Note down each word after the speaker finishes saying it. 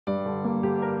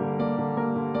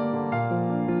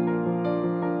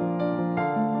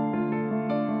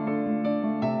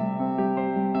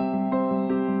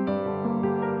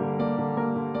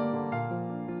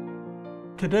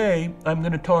Today, I'm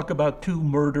going to talk about two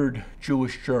murdered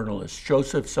Jewish journalists,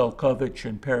 Joseph Zelkowicz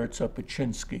and Peretz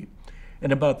Opoczynski,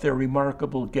 and about their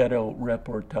remarkable Ghetto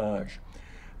reportage.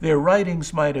 Their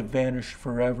writings might have vanished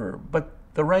forever, but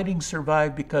the writings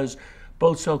survived because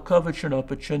both Zelkowicz and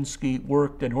Opoczynski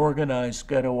worked in organized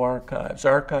ghetto archives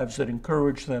that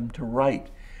encouraged them to write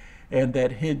and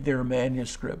that hid their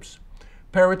manuscripts.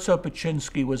 Peretz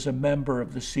Opoczynski was a member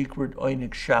of the secret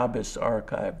Oynik Shabbos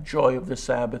archive, Joy of the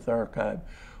Sabbath archive,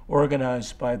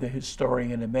 organized by the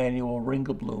historian Emanuel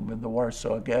Ringelblum in the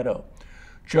Warsaw Ghetto.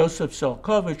 Joseph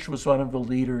Zelkowicz was one of the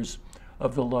leaders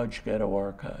of the Lodz Ghetto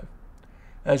archive.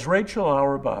 As Rachel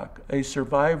Auerbach, a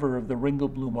survivor of the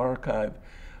Ringelblum archive,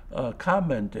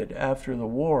 commented after the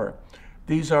war,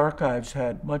 these archives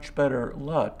had much better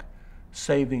luck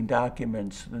saving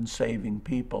documents than saving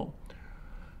people.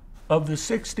 Of the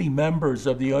 60 members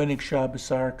of the Oynik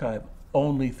Shabbos archive,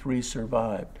 only 3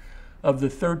 survived. Of the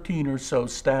 13 or so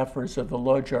staffers of the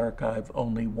Lodz archive,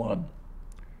 only 1.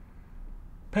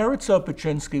 Peretz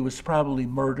Opoczynski was probably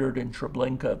murdered in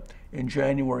Treblinka in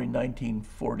January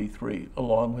 1943,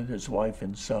 along with his wife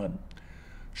and son.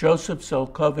 Joseph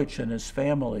Zelkowicz and his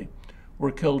family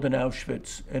were killed in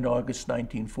Auschwitz in August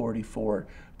 1944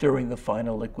 during the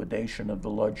final liquidation of the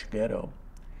Lodz Ghetto.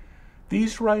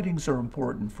 These writings are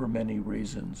important for many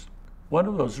reasons. One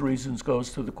of those reasons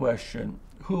goes to the question,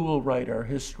 who will write our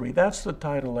history? That's the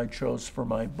title I chose for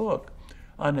my book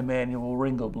on Emanuel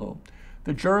Ringelblum.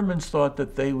 The Germans thought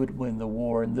that they would win the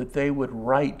war and that they would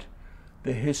write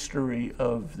the history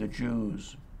of the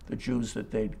Jews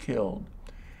that they'd killed.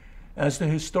 As the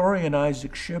historian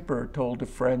Isaac Schipper told a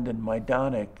friend in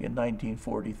Majdanek in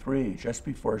 1943, just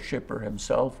before Schipper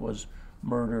himself was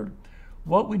murdered,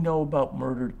 what we know about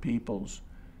murdered peoples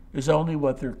is only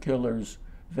what their killers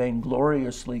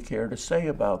vaingloriously care to say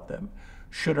about them.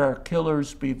 Should our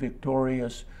killers be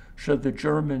victorious, should the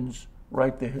Germans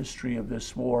write the history of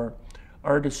this war,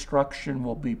 our destruction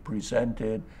will be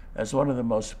presented as one of the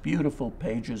most beautiful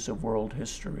pages of world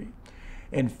history,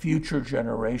 and future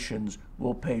generations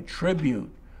will pay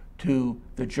tribute to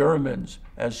the Germans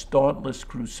as dauntless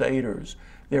crusaders.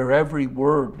 Their every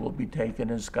word will be taken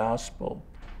as gospel.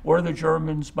 Or the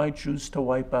Germans might choose to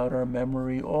wipe out our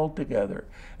memory altogether,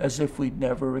 as if we'd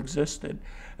never existed,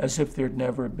 as if there'd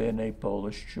never been a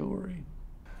Polish Jewry.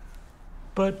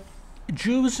 But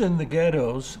Jews in the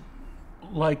ghettos,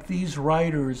 like these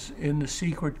writers in the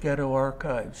secret ghetto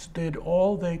archives, did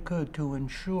all they could to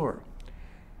ensure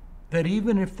that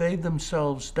even if they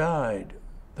themselves died,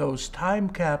 those time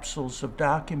capsules of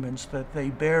documents that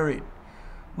they buried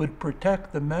would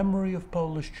protect the memory of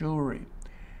Polish Jewry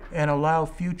and allow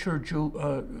future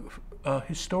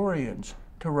historians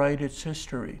to write its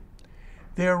history.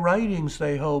 Their writings,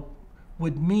 they hope,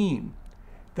 would mean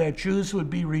that Jews would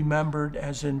be remembered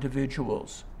as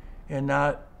individuals and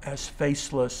not as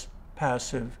faceless,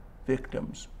 passive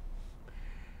victims.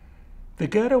 The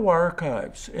ghetto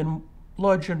archives in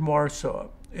Lodz and Warsaw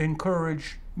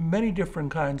encouraged many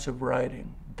different kinds of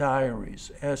writing,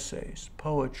 diaries, essays,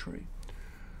 poetry.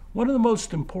 One of the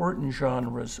most important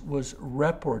genres was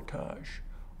reportage,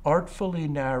 artfully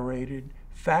narrated,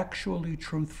 factually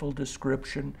truthful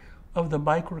description of the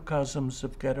microcosms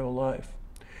of ghetto life.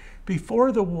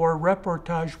 Before the war,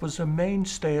 reportage was a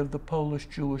mainstay of the Polish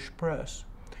Jewish press,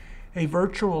 a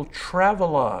virtual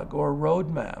travelogue or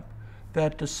roadmap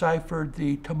that deciphered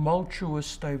the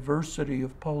tumultuous diversity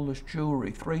of Polish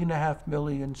Jewry, 3.5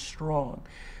 million strong.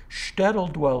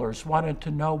 Shtetl dwellers wanted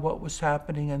to know what was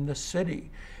happening in the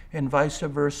city, and vice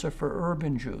versa for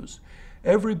urban Jews.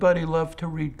 Everybody loved to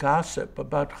read gossip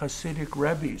about Hasidic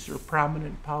rebbes or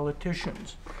prominent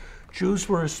politicians. Jews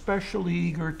were especially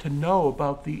eager to know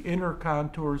about the inner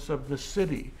contours of the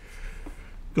city,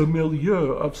 the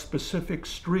milieu of specific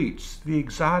streets, the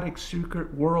exotic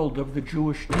secret world of the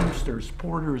Jewish teamsters,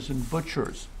 porters, and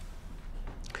butchers.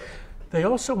 They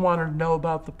also wanted to know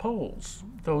about the Poles,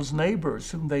 those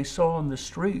neighbors whom they saw in the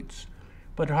streets,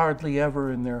 but hardly ever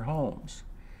in their homes.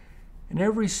 And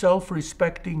every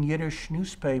self-respecting Yiddish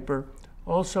newspaper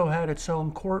also had its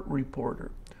own court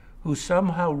reporter, who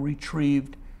somehow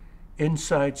retrieved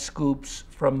inside scoops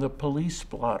from the police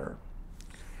blotter.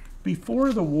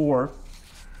 Before the war,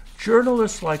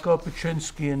 journalists like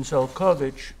Opoczynski and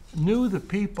Zelkowicz knew the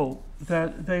people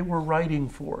that they were writing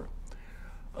for.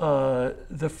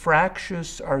 The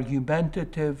fractious,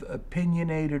 argumentative,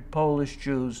 opinionated Polish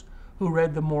Jews who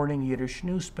read the morning Yiddish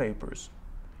newspapers.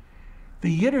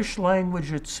 The Yiddish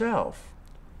language itself,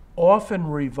 often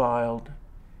reviled,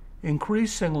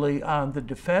 increasingly on the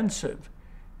defensive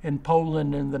in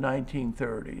Poland in the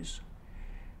 1930s,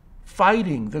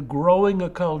 fighting the growing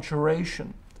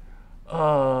acculturation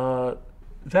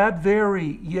That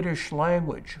very Yiddish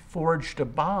language forged a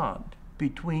bond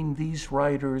between these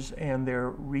writers and their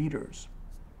readers.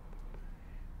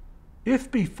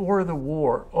 If before the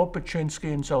war,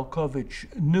 Opoczynski and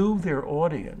Zelkowicz knew their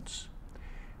audience,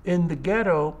 in the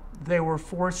ghetto, they were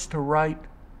forced to write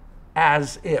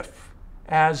as if,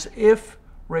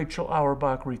 Rachel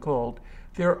Auerbach recalled,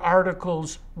 their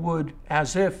articles would,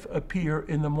 as if, appear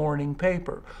in the morning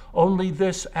paper. Only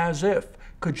this as if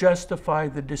could justify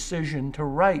the decision to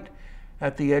write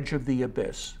at the edge of the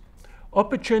abyss.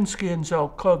 Opoczynski and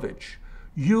Zelkowicz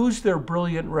used their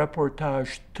brilliant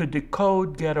reportage to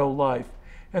decode ghetto life,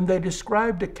 and they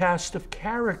described a cast of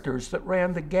characters that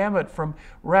ran the gamut from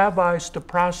rabbis to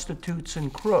prostitutes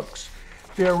and crooks.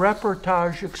 Their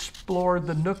reportage explored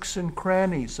the nooks and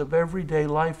crannies of everyday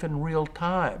life in real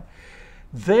time.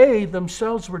 They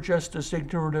themselves were just as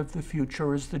ignorant of the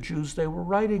future as the Jews they were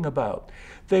writing about.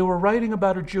 They were writing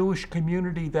about a Jewish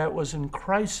community that was in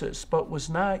crisis but was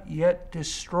not yet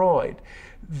destroyed.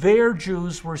 Their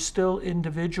Jews were still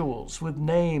individuals with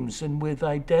names and with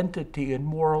identity and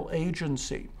moral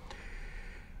agency.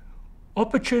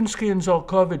 Opoczynski and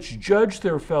Zelkowicz judged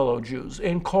their fellow Jews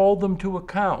and called them to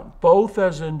account, both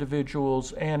as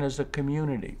individuals and as a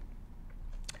community.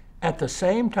 At the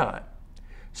same time,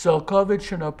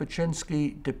 Zelkowicz and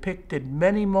Opoczynski depicted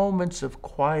many moments of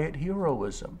quiet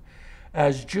heroism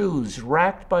as Jews,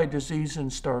 racked by disease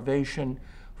and starvation,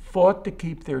 fought to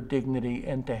keep their dignity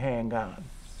and to hang on.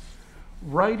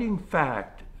 Writing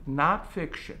fact, not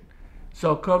fiction,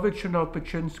 Zelkowicz and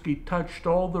Opoczynski touched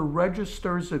all the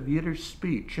registers of Yiddish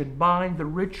speech and mined the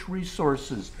rich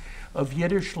resources of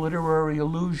Yiddish literary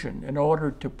illusion in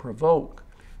order to provoke,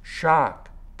 shock,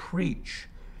 preach,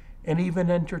 and even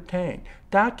entertain.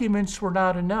 Documents were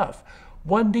not enough.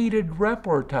 One needed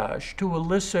reportage to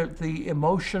elicit the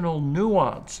emotional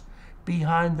nuance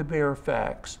behind the bare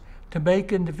facts, to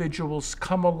make individuals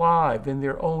come alive in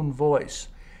their own voice,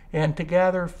 and to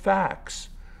gather facts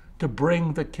to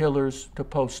bring the killers to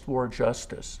post-war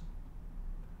justice.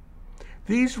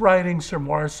 These writings from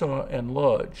Warsaw and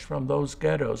Lodz, from those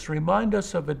ghettos, remind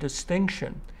us of a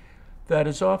distinction that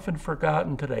is often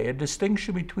forgotten today, a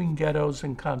distinction between ghettos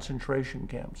and concentration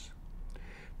camps.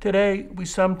 Today, we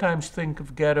sometimes think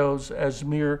of ghettos as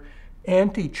mere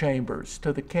antechambers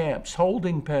to the camps,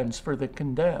 holding pens for the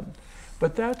condemned.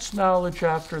 But that's knowledge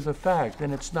after the fact,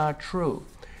 and it's not true.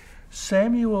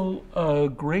 Samuel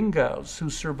Gringaus, who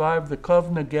survived the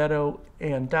Kovna ghetto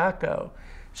and Dachau,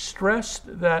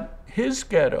 stressed that his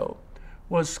ghetto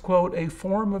was, quote, a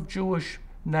form of Jewish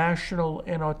national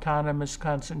and autonomous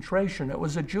concentration. It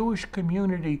was a Jewish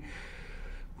community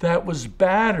that was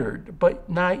battered but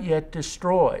not yet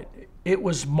destroyed. It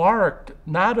was marked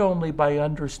not only by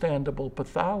understandable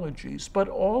pathologies, but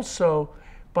also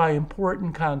by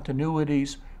important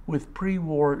continuities with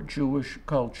pre-war Jewish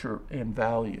culture and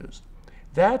values.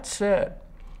 That said,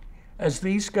 as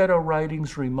these ghetto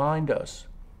writings remind us,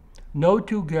 no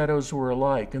two ghettos were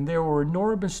alike, and there were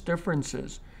enormous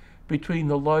differences between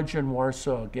the Lodz and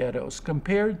Warsaw ghettos.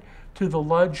 Compared to the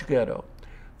Lodz ghetto,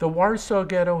 the Warsaw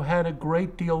ghetto had a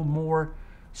great deal more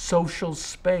social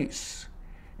space.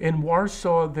 In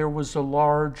Warsaw, there was a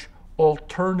large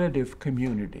alternative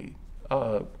community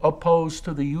opposed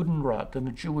to the Judenrat and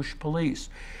the Jewish police,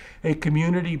 a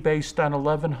community based on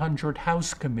 1,100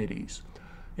 house committees.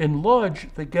 In Lodz,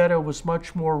 the ghetto was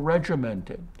much more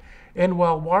regimented. And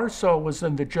while Warsaw was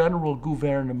in the general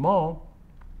gouvernement,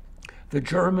 the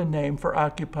German name for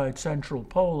occupied central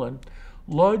Poland,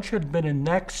 Lodz had been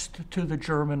annexed to the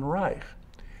German Reich.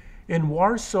 In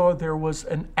Warsaw, there was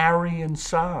an Aryan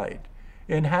side,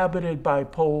 inhabited by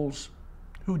Poles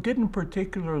who didn't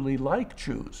particularly like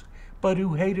Jews, but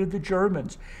who hated the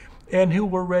Germans and who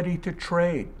were ready to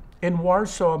trade. In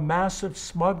Warsaw, massive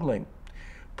smuggling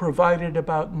provided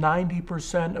about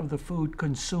 90% of the food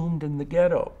consumed in the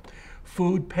ghetto.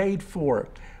 Food paid for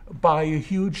by a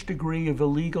huge degree of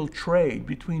illegal trade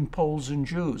between Poles and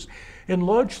Jews. In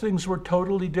Lodz, things were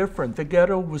totally different. The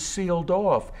ghetto was sealed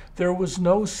off. There was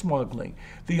no smuggling.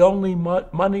 The only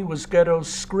money was ghetto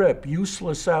scrip,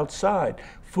 useless outside.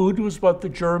 Food was what the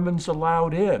Germans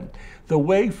allowed in. The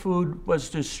way food was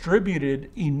distributed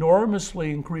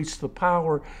enormously increased the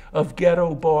power of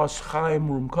ghetto boss Chaim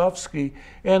Rumkowski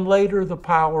and later the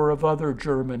power of other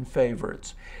German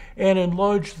favorites. And in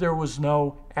Lodz, there was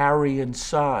no Aryan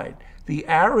side. The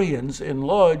Aryans in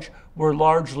Lodz were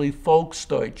largely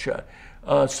Volksdeutsche,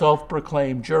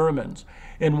 self-proclaimed Germans.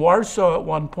 In Warsaw, at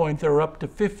one point, there were up to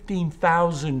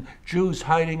 15,000 Jews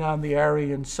hiding on the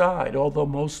Aryan side, although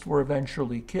most were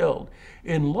eventually killed.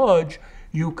 In Lodz,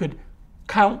 you could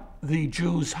count the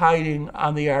Jews hiding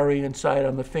on the Aryan side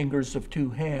on the fingers of two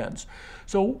hands.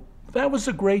 So that was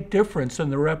a great difference in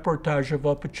the reportage of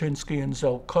Opoczynski and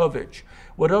Zelkowicz.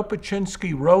 What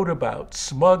Opoczynski wrote about,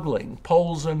 smuggling,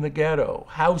 Poles in the ghetto,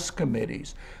 house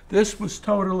committees, this was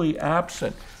totally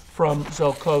absent from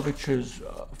Zelkowicz's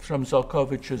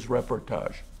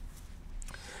reportage.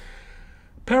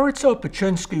 Peretz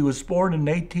Opoczynski was born in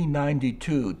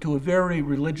 1892 to a very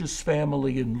religious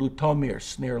family in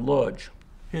Lutomirs, near Lodz.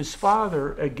 His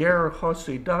father, a ger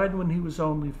Chossi, died when he was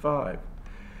only 5.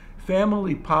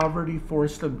 Family poverty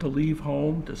forced him to leave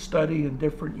home to study in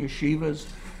different yeshivas,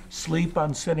 sleep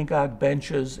on synagogue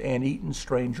benches, and eat in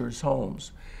strangers'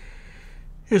 homes.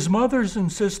 His mothers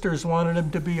and sisters wanted him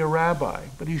to be a rabbi,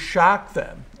 but he shocked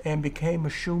them and became a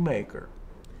shoemaker.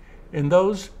 In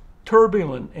those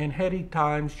turbulent and heady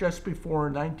times just before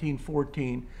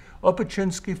 1914,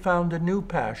 Opoczynski found a new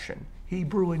passion,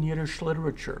 Hebrew and Yiddish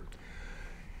literature.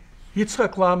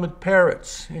 Yitzhak Lamed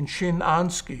Peretz and Shin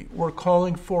Ansky were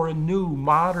calling for a new,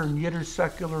 modern Yiddish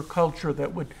secular culture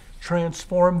that would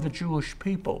transform the Jewish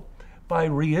people by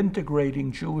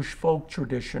reintegrating Jewish folk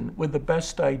tradition with the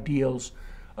best ideals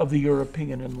of the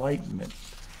European Enlightenment.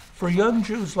 For young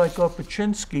Jews like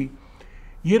Opoczynski,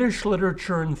 Yiddish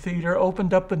literature and theater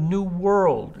opened up a new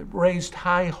world. It raised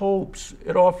high hopes.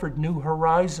 It offered new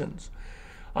horizons.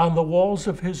 On the walls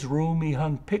of his room, he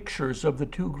hung pictures of the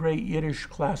two great Yiddish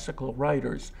classical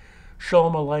writers,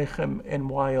 Shalom Aleichem and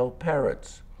Y.L.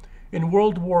 Peretz. In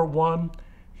World War I,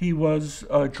 he was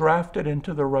drafted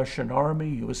into the Russian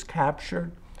army. He was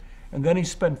captured, and then he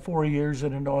spent 4 years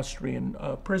in an Austrian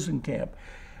prison camp.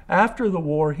 After the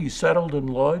war, he settled in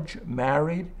Lodz,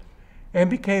 married, and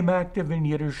became active in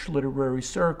Yiddish literary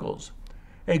circles.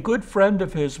 A good friend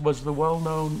of his was the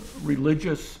well-known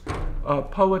religious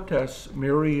poetess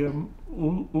Miriam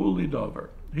Ulidover.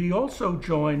 He also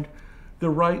joined the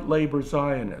Right Labor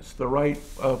Zionists, the Right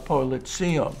Poelet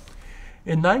Zion.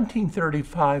 In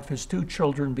 1935, his 2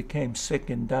 children became sick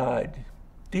and died.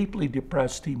 Deeply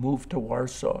depressed, he moved to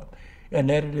Warsaw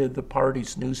and edited the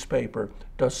party's newspaper,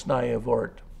 Das Neue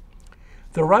Wort.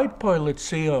 The Right Poelet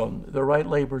Zion, the Right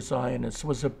Labor Zionists,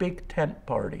 was a big tent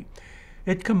party.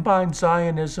 It combined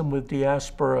Zionism with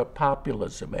diaspora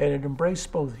populism, and it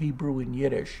embraced both Hebrew and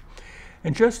Yiddish.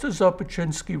 And just as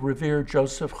Opoczynski revered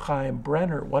Joseph Chaim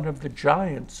Brenner, one of the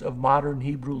giants of modern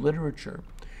Hebrew literature,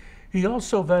 he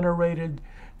also venerated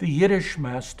the Yiddish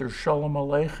master Shalom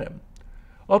Aleichem.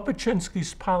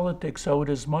 Opoczynski's politics owed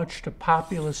as much to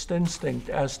populist instinct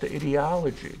as to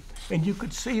ideology, and you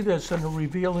could see this in a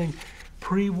revealing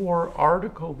pre-war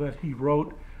article that he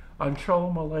wrote on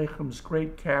Shalom Aleichem's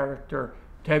great character,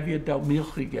 Tevye Del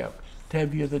Milchigeb,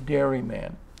 Tevye the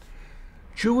dairyman.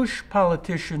 Jewish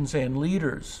politicians and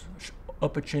leaders,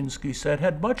 Opoczynski said,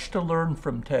 had much to learn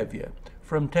from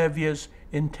Tevye's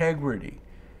integrity,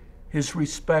 his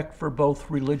respect for both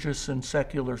religious and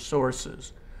secular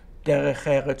sources, Derech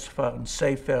Eretz fahren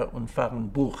Sefer und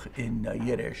fahren Buch in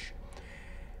Yiddish,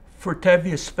 for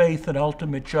Tevye's faith in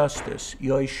ultimate justice,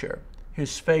 Yosher,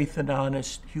 his faith in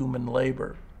honest human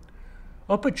labor.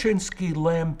 Opoczynski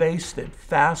lambasted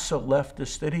facile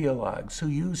leftist ideologues who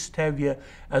used Tevye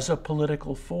as a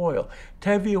political foil.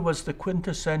 Tevye was the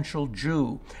quintessential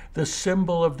Jew, the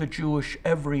symbol of the Jewish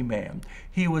everyman.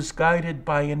 He was guided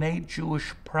by innate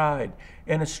Jewish pride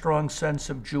and a strong sense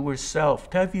of Jewish self.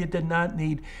 Tevye did not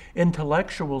need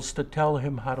intellectuals to tell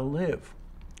him how to live.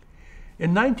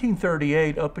 In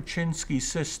 1938,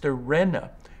 Opoczynski's sister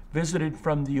Rena visited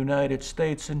from the United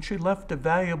States, and she left a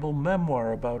valuable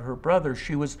memoir about her brother.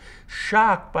 She was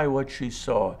shocked by what she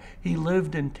saw. He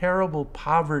lived in terrible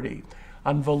poverty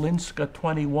on Wolinska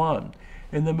 21,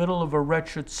 in the middle of a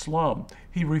wretched slum.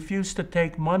 He refused to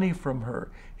take money from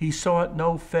her. He sought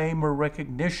no fame or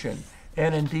recognition,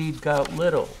 and indeed got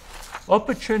little.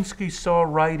 Opoczynski saw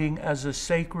writing as a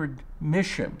sacred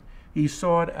mission. He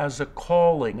saw it as a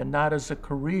calling and not as a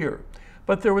career.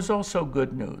 But there was also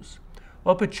good news.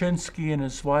 Opoczynski and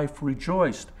his wife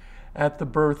rejoiced at the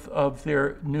birth of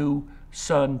their new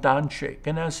son, Danchik.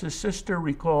 And as his sister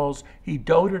recalls, he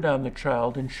doted on the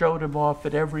child and showed him off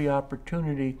at every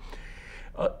opportunity.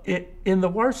 In the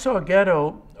Warsaw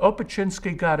Ghetto,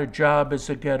 Opoczynski got a job as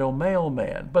a ghetto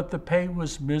mailman, but the pay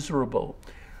was miserable.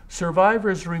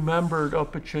 Survivors remembered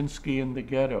Opoczynski in the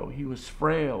ghetto. He was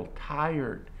frail,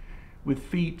 tired, with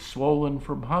feet swollen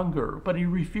from hunger, but he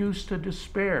refused to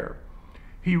despair.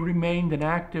 He remained an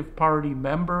active party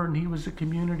member, and he was a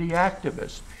community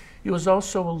activist. He was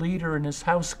also a leader in his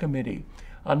house committee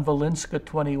on Wolinska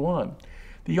 21.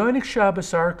 The Yonik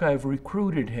Shabbos Archive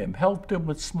recruited him, helped him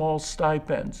with small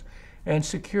stipends, and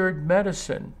secured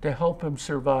medicine to help him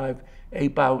survive a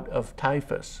bout of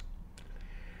typhus.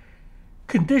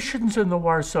 Conditions in the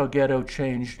Warsaw Ghetto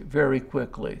changed very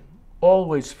quickly,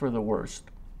 always for the worst.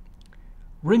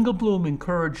 Ringelblum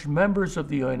encouraged members of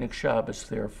the Oynik Shabbos,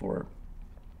 therefore,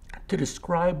 to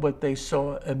describe what they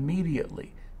saw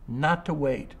immediately, not to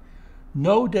wait.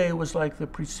 No day was like the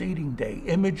preceding day.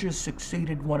 Images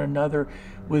succeeded one another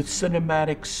with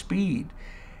cinematic speed,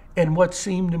 and what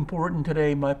seemed important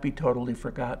today might be totally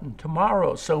forgotten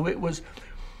tomorrow. So it was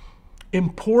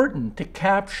important to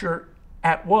capture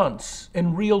at once,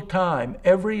 in real time,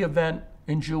 every event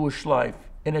in Jewish life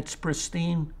in its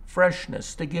pristine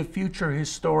freshness, to give future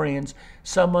historians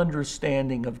some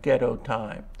understanding of ghetto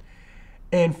time.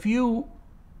 And few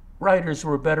writers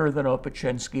were better than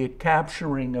Opoczynski at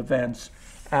capturing events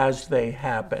as they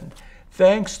happened.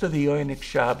 Thanks to the Oynik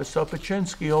Shabbos,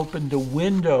 Opoczynski opened a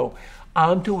window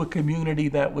onto a community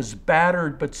that was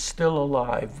battered but still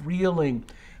alive, reeling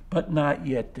but not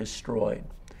yet destroyed.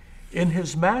 In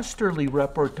his masterly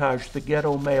reportage, The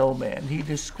Ghetto Mailman, he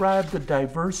described the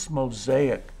diverse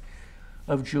mosaic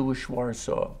of Jewish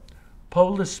Warsaw: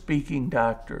 Polish-speaking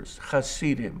doctors,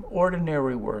 Hasidim,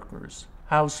 ordinary workers,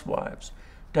 housewives,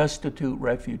 destitute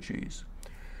refugees.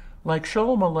 Like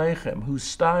Sholem Aleichem, whose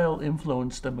style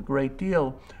influenced him a great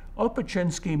deal,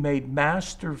 Opoczynski made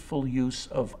masterful use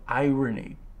of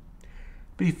irony.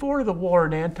 Before the war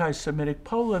in anti-Semitic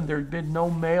Poland, there had been no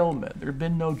mailmen, there had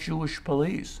been no Jewish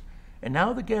police, and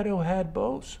now the ghetto had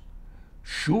both.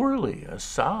 Surely a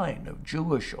sign of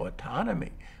Jewish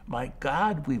autonomy. My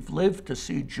God, we've lived to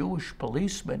see Jewish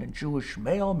policemen and Jewish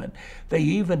mailmen. They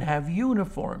even have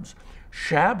uniforms.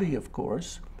 Shabby, of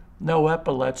course, no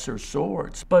epaulets or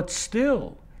swords, but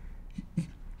still,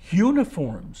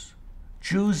 uniforms.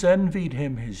 Jews envied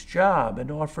him his job and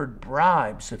offered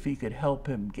bribes if he could help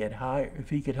them get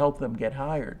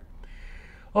hired.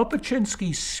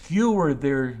 Opoczynski skewered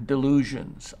their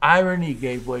delusions. Irony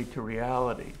gave way to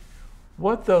reality.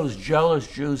 What those jealous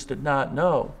Jews did not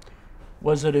know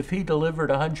was that if he delivered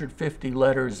 150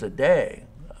 letters a day,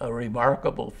 a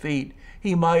remarkable feat,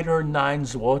 he might earn 9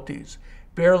 zlotys,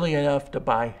 barely enough to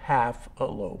buy half a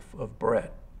loaf of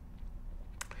bread.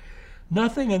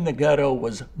 Nothing in the ghetto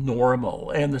was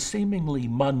normal, and the seemingly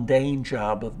mundane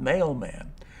job of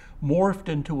mailman morphed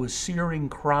into a searing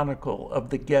chronicle of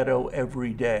the ghetto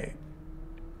every day,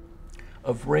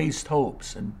 of raised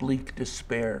hopes and bleak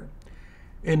despair.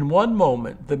 In one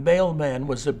moment, the mailman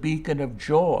was a beacon of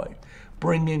joy,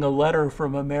 bringing a letter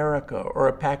from America or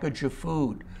a package of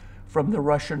food from the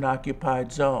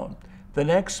Russian-occupied zone. The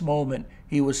next moment,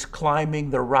 he was climbing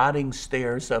the rotting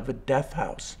stairs of a death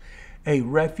house, a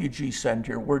refugee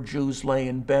center where Jews lay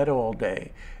in bed all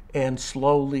day and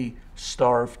slowly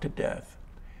starved to death.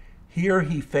 Here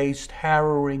he faced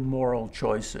harrowing moral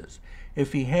choices.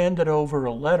 If he handed over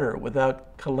a letter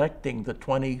without collecting the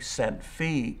 20-cent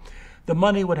fee, the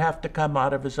money would have to come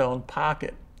out of his own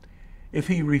pocket. If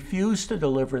he refused to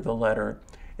deliver the letter,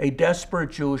 a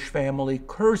desperate Jewish family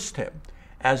cursed him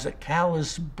as a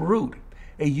callous brute,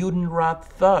 a Judenrat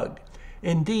thug.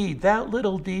 Indeed, that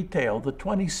little detail, the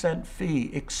 20-cent fee,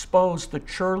 exposed the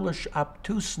churlish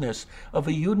obtuseness of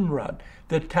a Judenrat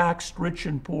that taxed rich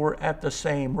and poor at the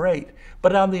same rate.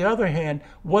 But on the other hand,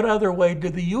 what other way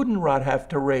did the Judenrat have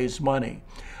to raise money?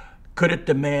 Could it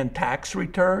demand tax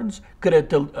returns? Could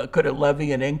it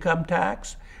levy an income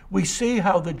tax? We see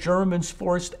how the Germans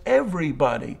forced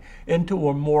everybody into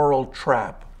a moral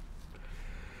trap.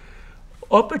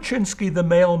 Opoczynski, the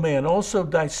mailman, also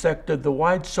dissected the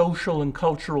wide social and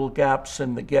cultural gaps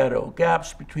in the ghetto,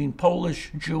 gaps between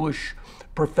Polish Jewish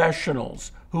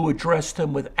professionals who addressed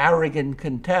him with arrogant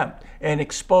contempt and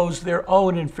exposed their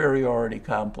own inferiority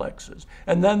complexes.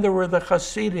 And then there were the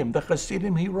Hasidim. The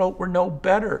Hasidim, he wrote, were no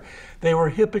better. They were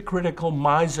hypocritical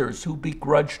misers who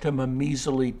begrudged him a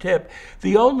measly tip.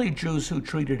 The only Jews who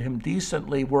treated him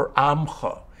decently were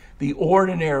Amcha, the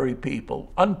ordinary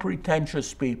people,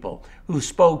 unpretentious people who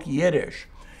spoke Yiddish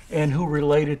and who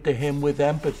related to him with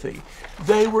empathy.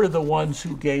 They were the ones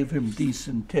who gave him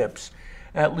decent tips,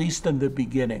 at least in the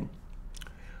beginning.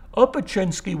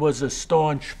 Opoczynski was a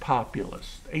staunch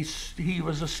populist. He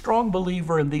was a strong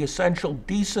believer in the essential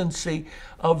decency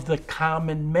of the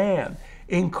common man.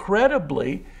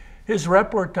 Incredibly, his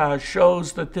reportage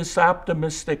shows that this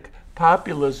optimistic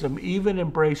populism even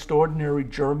embraced ordinary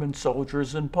German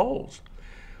soldiers and Poles.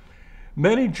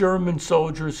 Many German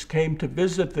soldiers came to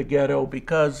visit the ghetto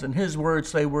because, in his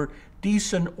words, they were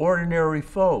decent, ordinary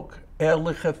folk,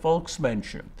 ehrliche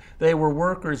Volksmenschen. They were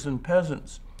workers and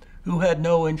peasants who had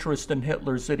no interest in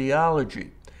Hitler's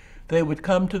ideology. They would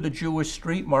come to the Jewish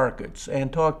street markets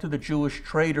and talk to the Jewish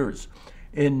traders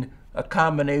in a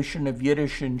combination of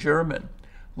Yiddish and German.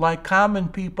 Like common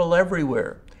people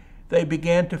everywhere, they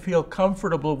began to feel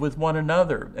comfortable with one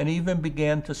another and even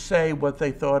began to say what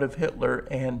they thought of Hitler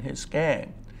and his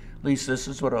gang. At least this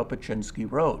is what Opoczynski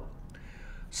wrote.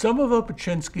 Some of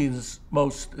Opoczynski's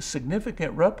most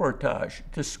significant reportage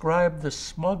described the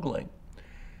smuggling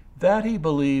that he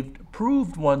believed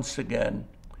proved once again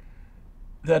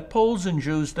that Poles and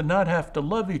Jews did not have to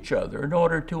love each other in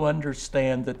order to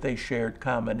understand that they shared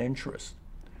common interests.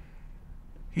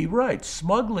 He writes,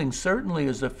 smuggling certainly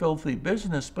is a filthy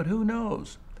business, but who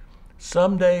knows?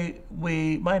 Someday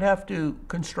we might have to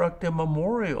construct a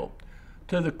memorial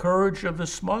to the courage of the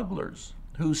smugglers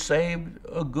who saved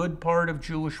a good part of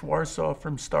Jewish Warsaw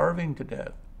from starving to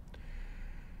death.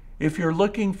 If you're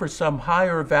looking for some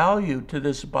higher value to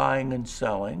this buying and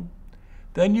selling,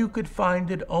 then you could find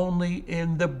it only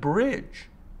in the bridge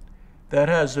that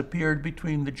has appeared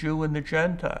between the Jew and the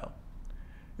Gentile.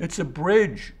 It's a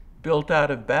bridge built out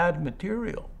of bad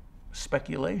material,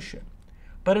 speculation,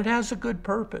 but it has a good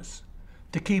purpose,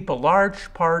 to keep a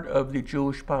large part of the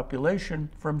Jewish population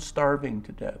from starving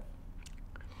to death.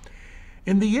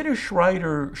 In the Yiddish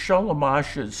writer Sholem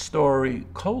Asch's story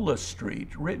Kola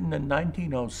Street, written in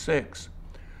 1906,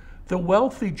 the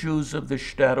wealthy Jews of the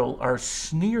shtetl are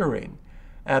sneering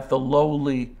at the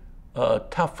lowly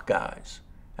tough guys,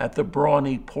 at the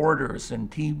brawny porters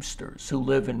and teamsters who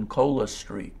live in Kola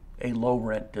Street, a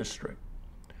low-rent district.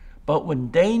 But when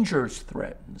danger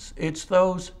threatens, it's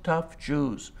those tough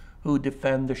Jews who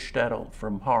defend the shtetl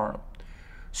from harm.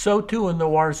 So too in the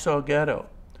Warsaw Ghetto.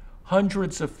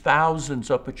 Hundreds of thousands,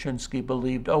 Opoczynski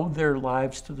believed, owed their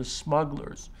lives to the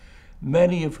smugglers,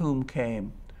 many of whom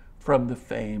came from the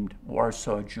famed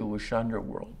Warsaw Jewish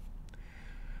underworld.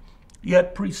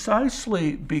 Yet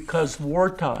precisely because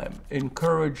wartime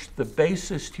encouraged the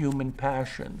basest human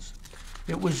passions,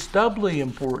 it was doubly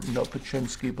important,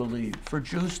 Opoczynski believed, for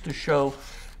Jews to show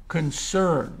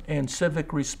concern and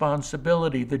civic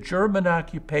responsibility. The German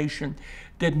occupation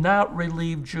did not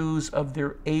relieve Jews of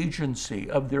their agency,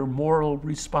 of their moral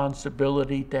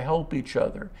responsibility to help each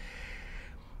other.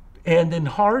 And in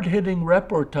hard-hitting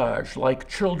reportage like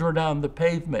Children on the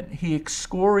Pavement, he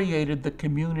excoriated the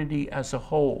community as a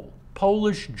whole.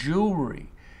 Polish Jewry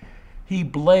he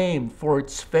blamed for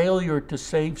its failure to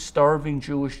save starving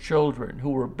Jewish children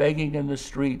who were begging in the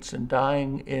streets and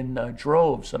dying in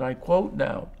droves. And I quote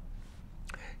now,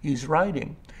 he's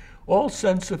writing, all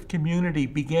sense of community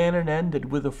began and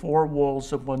ended with the four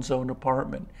walls of one's own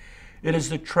apartment. It is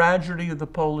the tragedy of the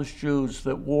Polish Jews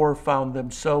that war found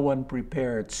them so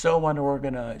unprepared, so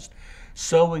unorganized,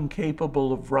 so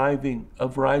incapable of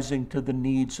rising to the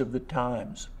needs of the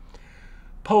times.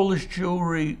 Polish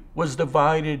Jewry was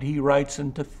divided, he writes,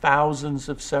 into thousands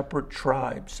of separate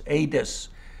tribes, Adis,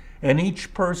 and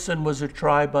each person was a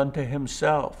tribe unto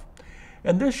himself.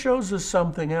 And this shows us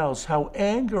something else, how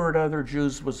anger at other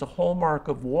Jews was a hallmark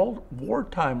of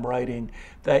wartime writing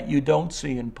that you don't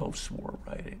see in post-war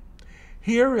writing.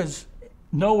 Here, as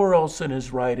nowhere else in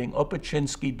his writing,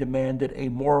 Opoczynski demanded a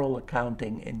moral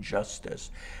accounting and justice.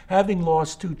 Having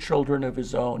lost 2 children of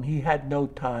his own, he had no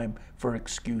time for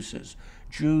excuses.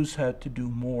 Jews had to do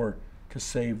more to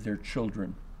save their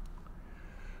children.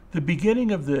 The beginning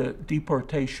of the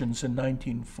deportations in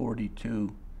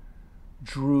 1942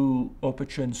 drew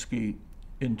Opoczynski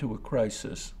into a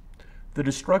crisis. The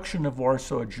destruction of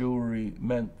Warsaw Jewry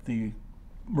meant the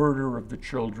murder of the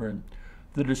children,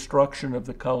 the destruction of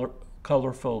the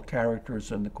colorful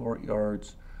characters in the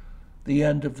courtyards, the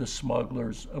end of the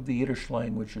smugglers, of the Yiddish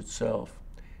language itself.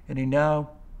 And he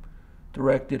now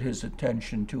directed his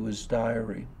attention to his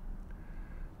diary.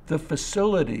 The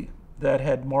facility that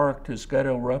had marked his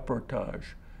ghetto reportage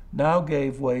now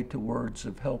gave way to words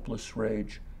of helpless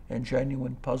rage and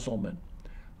genuine puzzlement.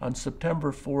 On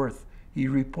September 4th, he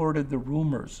reported the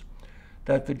rumors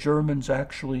that the Germans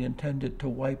actually intended to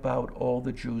wipe out all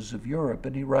the Jews of Europe.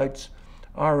 And he writes,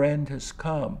 our end has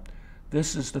come.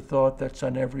 This is the thought that's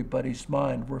on everybody's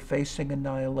mind. We're facing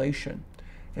annihilation,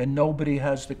 and nobody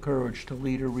has the courage to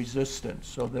lead a resistance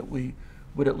so that we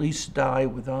would at least die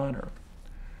with honor.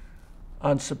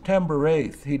 On September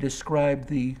 8th, he described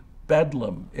the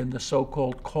bedlam in the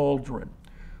so-called cauldron,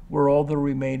 where all the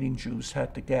remaining Jews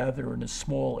had to gather in a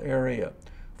small area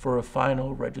for a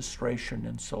final registration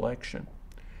and selection.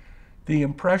 The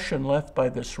impression left by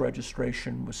this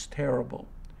registration was terrible.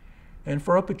 And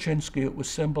for Opoczynski, it was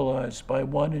symbolized by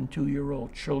 1- and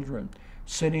 2-year-old children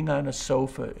sitting on a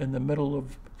sofa in the middle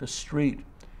of the street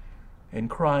and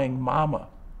crying, "Mama,"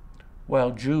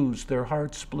 while Jews, their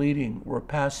hearts bleeding, were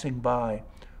passing by,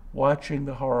 watching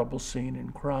the horrible scene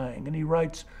and crying. And he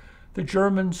writes, the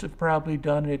Germans have probably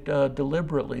done it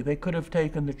deliberately. They could have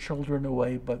taken the children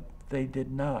away, but they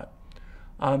did not.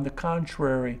 On the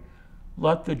contrary,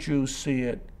 let the Jews see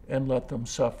it and let them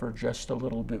suffer just a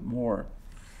little bit more.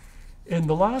 In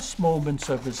the last moments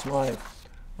of his life,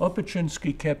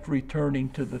 Opoczynski kept returning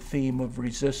to the theme of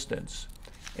resistance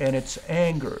and its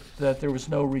anger that there was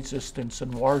no resistance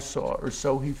in Warsaw, or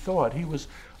so he thought. He was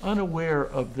unaware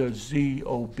of the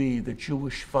ZOB, the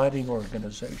Jewish Fighting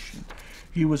Organization.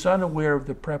 He was unaware of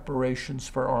the preparations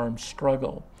for armed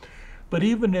struggle. But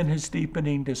even in his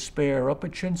deepening despair,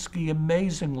 Opoczynski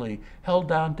amazingly held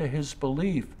on to his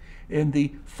belief in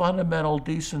the fundamental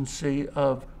decency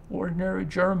of ordinary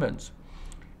Germans.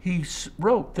 He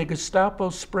wrote, the Gestapo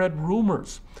spread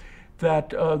rumors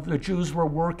that the Jews were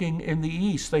working in the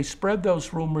East. They spread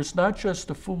those rumors not just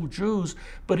to fool Jews,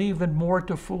 but even more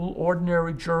to fool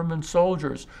ordinary German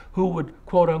soldiers who would,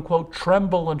 quote unquote,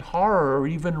 tremble in horror or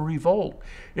even revolt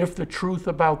if the truth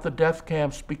about the death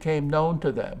camps became known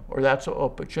to them, or that's what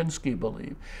Opoczynski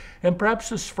believed. And perhaps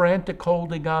this frantic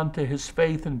holding on to his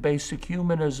faith in basic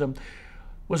humanism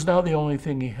was now the only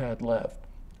thing he had left.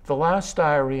 The last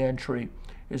diary entry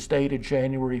is dated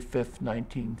January 5th,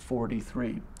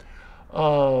 1943.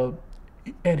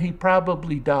 And he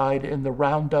probably died in the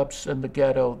roundups in the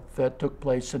ghetto that took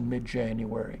place in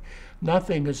mid-January.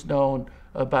 Nothing is known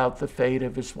about the fate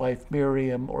of his wife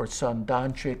Miriam or son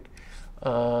Donchik,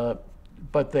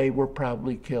 but they were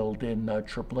probably killed in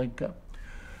Treblinka.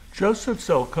 Joseph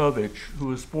Zelkowicz, who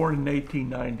was born in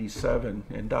 1897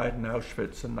 and died in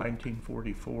Auschwitz in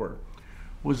 1944,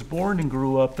 was born and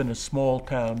grew up in a small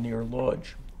town near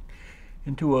Lodz,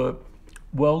 into a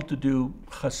well-to-do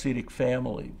Hasidic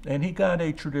family, and he got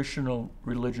a traditional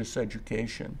religious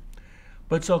education.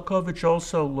 But Zelkowicz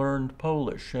also learned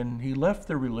Polish, and he left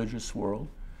the religious world.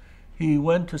 He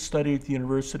went to study at the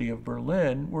University of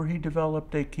Berlin, where he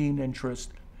developed a keen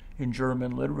interest in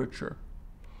German literature.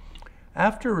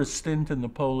 After a stint in the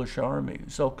Polish army,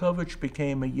 Zelkowicz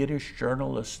became a Yiddish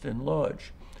journalist in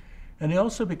Lodz, and he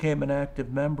also became an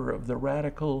active member of the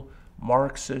radical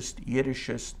Marxist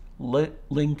Yiddishist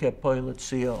Linke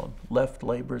Koalition, left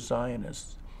labor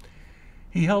Zionists.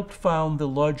 He helped found the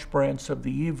Lodz branch of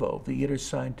the YIVO, the Yiddish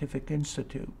Scientific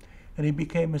Institute, and he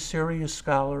became a serious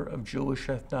scholar of Jewish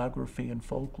ethnography and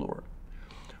folklore.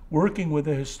 Working with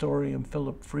the historian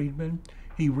Philip Friedman,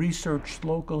 he researched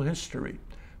local history,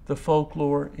 the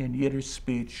folklore and Yiddish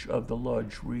speech of the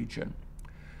Lodz region.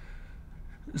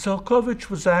 Zelkowicz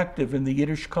was active in the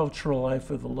Yiddish cultural life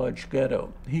of the Lodz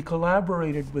ghetto. He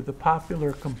collaborated with the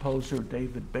popular composer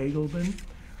David Begelman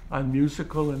on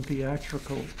musical and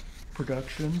theatrical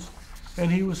productions, and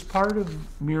he was part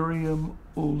of Miriam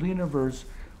Ulinover's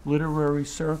literary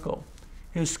circle.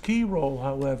 His key role,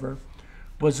 however,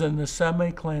 was in the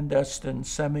semi-clandestine,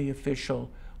 semi-official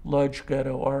Lodz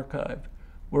Ghetto archive,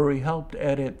 where he helped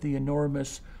edit the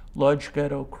enormous Lodz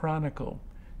Ghetto Chronicle,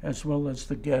 as well as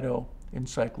the Ghetto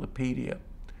Encyclopedia.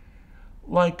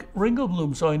 Like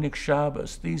Ringelblum's Oynik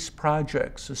Shabbos, these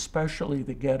projects, especially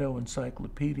the Ghetto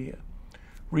Encyclopedia,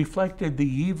 reflected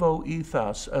the YIVO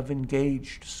ethos of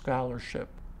engaged scholarship.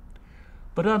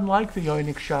 But unlike the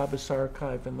Oynik Shabbos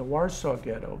archive in the Warsaw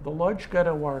Ghetto, the Lodz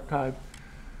Ghetto archive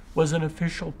was an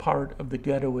official part of the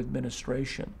ghetto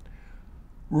administration.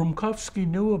 Rumkowski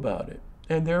knew about it,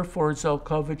 and therefore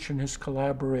Zelkowicz and his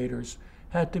collaborators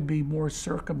had to be more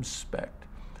circumspect,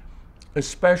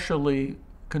 especially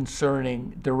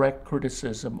concerning direct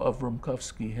criticism of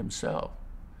Rumkowski himself.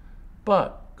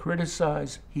 But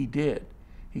criticize he did.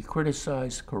 He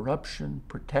criticized corruption,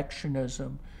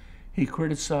 protectionism. He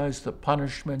criticized the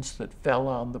punishments that fell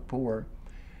on the poor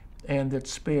and that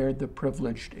spared the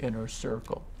privileged inner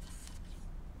circle.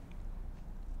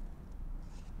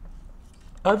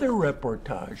 Other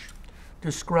reportage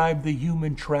described the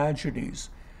human tragedies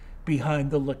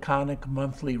behind the laconic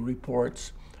monthly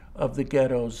reports of the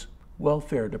ghetto's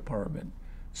welfare department.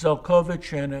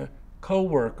 Zelkowicz and a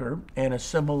co-worker, an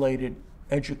assimilated,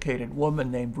 educated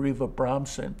woman named Riva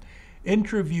Bramson,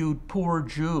 interviewed poor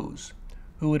Jews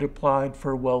who had applied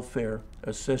for welfare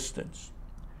assistance.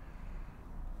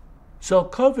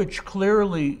 Zelkowicz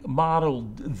clearly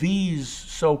modeled these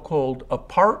so-called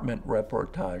apartment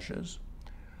reportages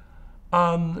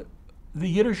on the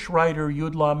Yiddish writer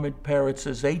Yud Lamed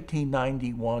Peretz's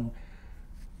 1891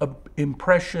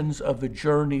 impressions of a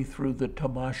journey through the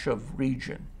Tomashev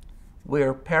region,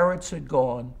 where Peretz had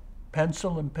gone,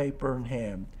 pencil and paper in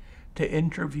hand, to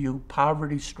interview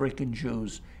poverty-stricken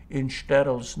Jews in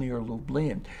shtetls near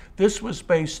Lublin. This was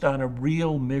based on a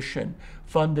real mission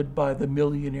funded by the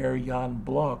millionaire Jan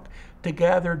Bloch to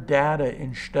gather data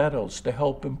in shtetls to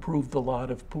help improve the lot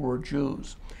of poor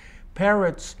Jews.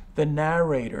 Peretz, the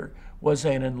narrator, was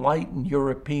an enlightened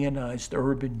Europeanized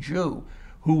urban Jew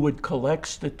who would collect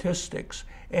statistics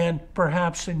and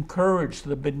perhaps encourage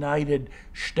the benighted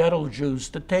shtetl Jews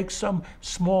to take some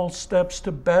small steps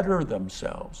to better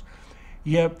themselves.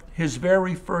 Yet his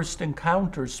very first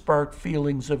encounter sparked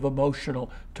feelings of emotional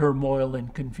turmoil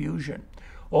and confusion.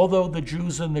 Although the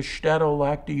Jews in the shtetl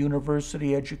lacked a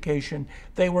university education,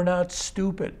 they were not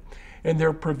stupid. In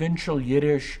their provincial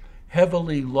Yiddish,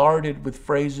 heavily larded with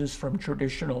phrases from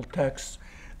traditional texts,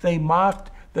 they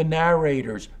mocked the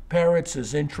narrator's,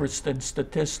 Peretz's, interest in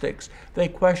statistics. They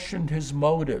questioned his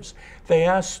motives. They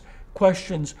asked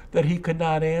questions that he could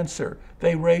not answer.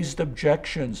 They raised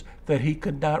objections that he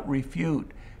could not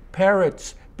refute.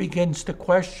 Peretz begins to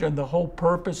question the whole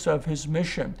purpose of his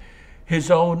mission,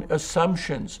 his own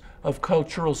assumptions of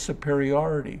cultural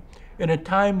superiority. In a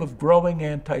time of growing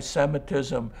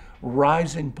anti-Semitism,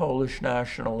 rising Polish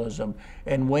nationalism,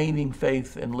 and waning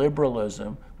faith in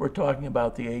liberalism, we're talking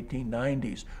about the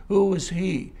 1890s, who was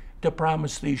he to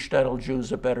promise these shtetl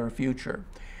Jews a better future?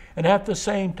 And at the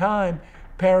same time,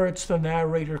 Peretz, the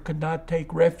narrator, could not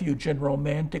take refuge in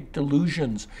romantic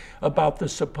delusions about the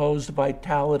supposed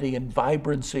vitality and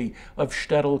vibrancy of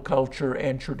shtetl culture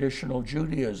and traditional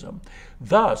Judaism.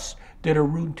 Thus, did a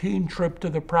routine trip to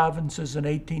the provinces in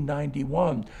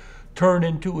 1891 turn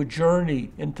into a journey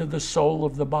into the soul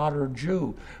of the modern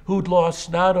Jew, who'd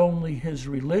lost not only his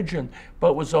religion,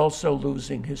 but was also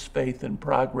losing his faith in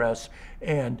progress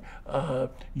and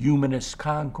humanist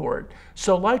concord.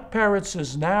 So like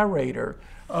Peretz's narrator,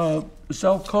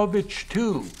 Zelkowicz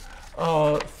too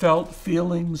felt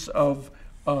feelings of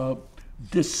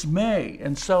dismay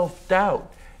and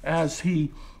self-doubt as he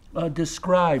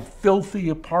described filthy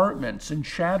apartments and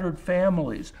shattered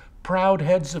families, proud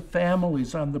heads of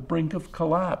families on the brink of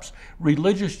collapse,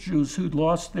 religious Jews who'd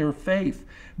lost their faith,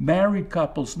 married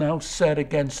couples now set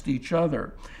against each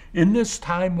other. In this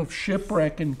time of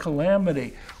shipwreck and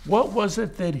calamity, what was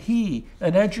it that he,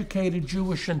 an educated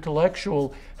Jewish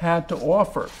intellectual, had to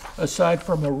offer, aside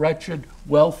from a wretched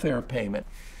welfare payment?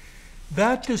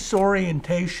 That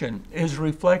disorientation is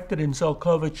reflected in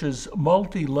Zelkowicz's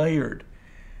multi-layered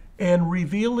and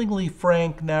revealingly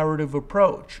frank narrative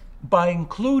approach. By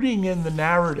including in the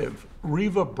narrative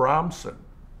Riva Bramson,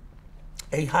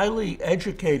 a highly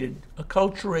educated,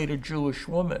 acculturated Jewish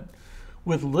woman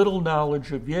with little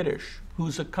knowledge of Yiddish,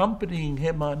 who's accompanying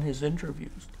him on his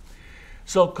interviews,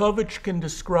 Zelkowicz can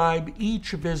describe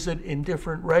each visit in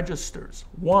different registers.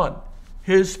 1,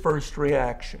 his first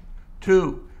reaction.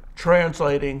 2,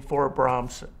 translating for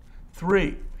Bramson.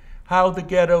 3, how the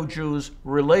ghetto Jews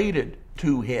related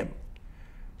to him.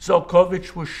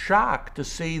 Zelkowicz was shocked to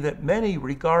see that many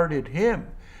regarded him,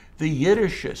 the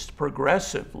Yiddishist,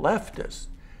 progressive, leftist,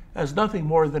 as nothing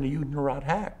more than a Judenrat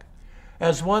hack.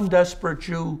 As one desperate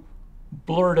Jew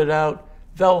blurted out,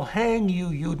 "They'll hang you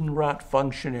Judenrat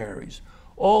functionaries,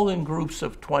 all in groups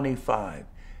of 25,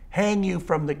 hang you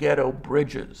from the ghetto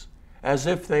bridges, as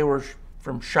if they were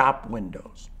from shop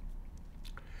windows."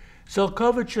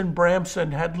 Zelkowicz and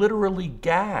Bramson had literally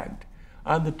gagged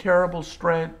on the terrible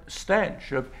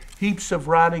stench of heaps of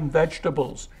rotting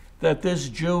vegetables that this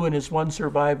Jew and his one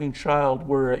surviving child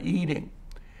were eating.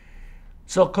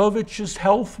 Zelkowicz's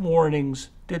health warnings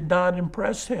did not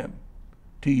impress him.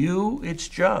 To you, it's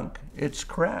junk, it's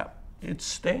crap, it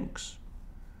stinks.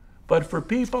 But for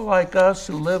people like us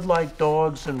who live like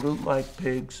dogs and root like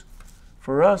pigs,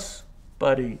 for us,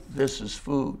 buddy, this is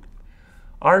food.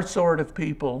 Our sort of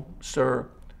people, sir,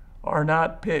 are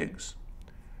not pigs.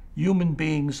 Human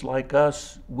beings like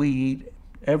us, we eat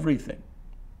everything.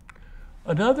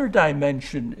 Another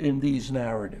dimension in these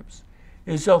narratives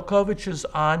is Zelkowicz's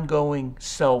ongoing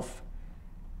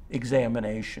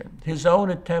self-examination, his own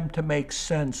attempt to make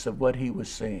sense of what he was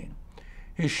seeing,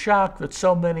 his shock that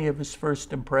so many of his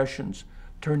first impressions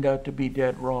turned out to be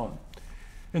dead wrong.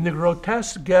 In the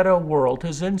grotesque ghetto world,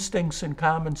 his instincts and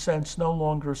common sense no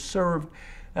longer served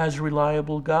as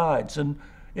reliable guides. And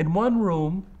in one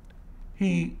room,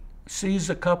 he sees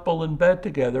a couple in bed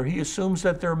together. He assumes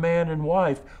that they're man and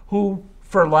wife who,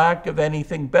 for lack of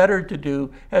anything better to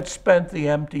do, had spent the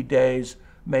empty days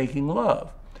making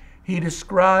love. He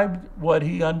described what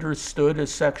he understood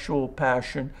as sexual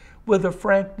passion with a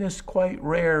frankness quite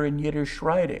rare in Yiddish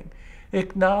writing,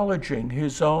 acknowledging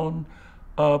his own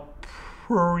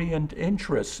prurient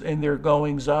interests in their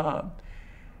goings-on,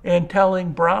 and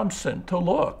telling Bramson to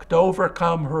look, to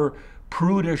overcome her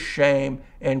prudish shame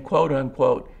and,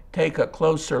 quote-unquote, take a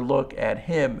closer look at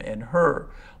him and her,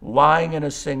 lying in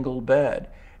a single bed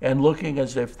and looking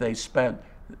as if they spent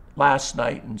last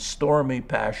night in stormy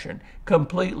passion,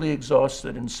 completely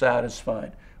exhausted and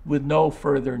satisfied, with no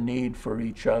further need for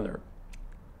each other.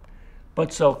 But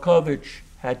Zelkowicz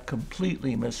had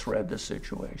completely misread the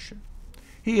situation.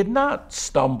 He had not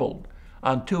stumbled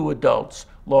on two adults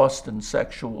lost in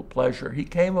sexual pleasure. He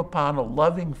came upon a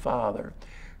loving father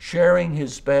sharing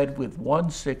his bed with one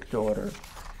sick daughter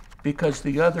because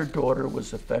the other daughter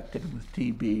was affected with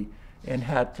TB and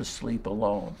had to sleep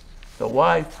alone. The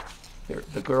wife,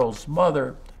 the girl's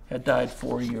mother, had died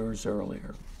 4 years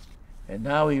earlier. And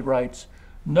now he writes,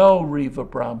 "No, Reva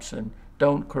Bromson,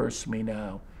 don't curse me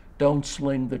now. Don't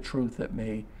sling the truth at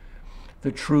me,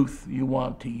 the truth you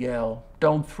want to yell.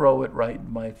 Don't throw it right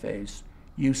in my face.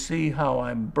 You see how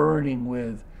I'm burning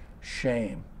with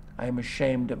shame. I'm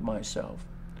ashamed of myself."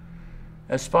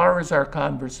 As far as our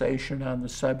conversation on the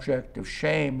subject of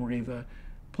shame, Reva,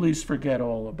 please forget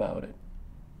all about it.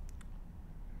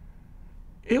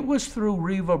 It was through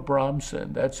Reva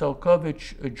Bromson that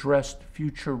Zelkowicz addressed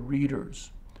future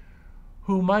readers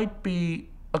who might be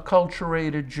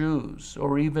acculturated Jews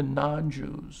or even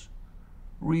non-Jews,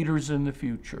 readers in the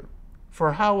future.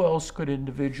 For how else could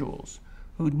individuals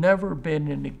who'd never been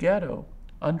in a ghetto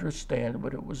understand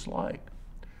what it was like?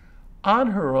 On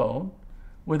her own,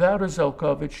 without a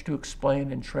Zelkowicz to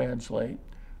explain and translate,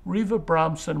 Reva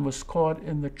Bromson was caught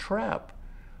in the trap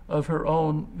of her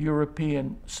own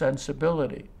European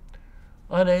sensibility,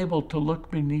 unable to look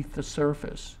beneath the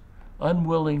surface,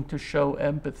 unwilling to show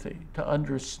empathy, to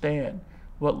understand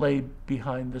what lay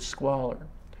behind the squalor.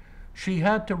 She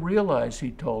had to realize,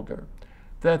 he told her,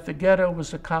 that the ghetto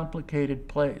was a complicated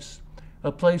place,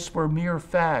 a place where mere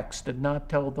facts did not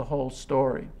tell the whole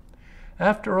story.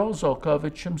 After all,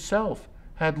 Zelkowicz himself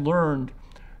had learned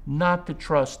not to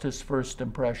trust his first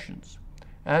impressions.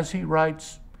 As he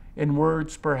writes, in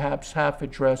words perhaps half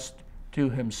addressed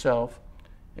to himself,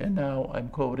 and now I'm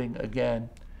quoting again,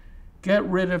 "Get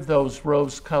rid of those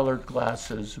rose-colored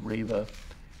glasses, Reva,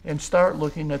 and start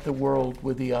looking at the world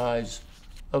with the eyes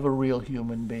of a real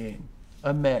human being,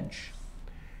 a mensch.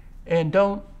 And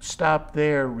don't stop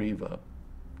there, Reva.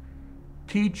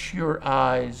 Teach your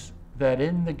eyes that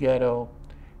in the ghetto,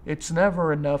 it's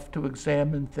never enough to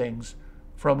examine things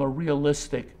from a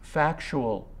realistic,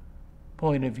 factual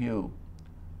point of view.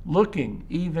 Looking,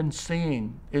 even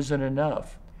seeing, isn't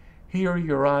enough. Here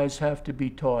your eyes have to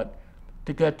be taught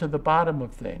to get to the bottom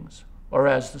of things, or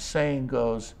as the saying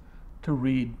goes, to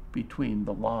read between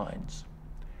the lines."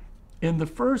 In the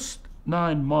first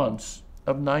 9 months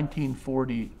of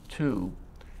 1942,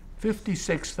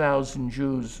 56,000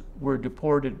 Jews were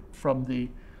deported from the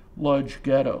Lodz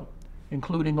ghetto,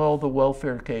 including all the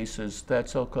welfare cases that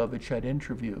Zelkowicz had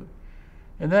interviewed.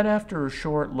 And then after a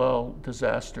short lull,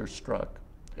 disaster struck.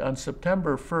 On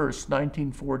September 1st,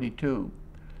 1942,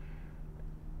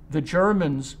 the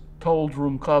Germans told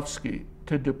Rumkowski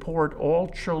to deport all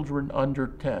children under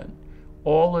 10,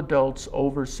 all adults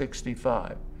over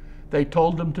 65. They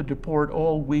told him to deport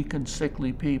all weak and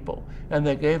sickly people, and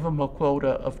they gave him a quota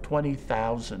of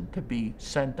 20,000 to be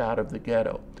sent out of the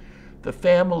ghetto. The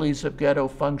families of ghetto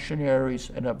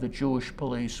functionaries and of the Jewish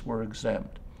police were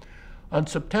exempt. On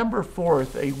September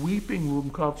 4th, a weeping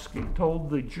Rumkowski told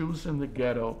the Jews in the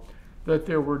ghetto that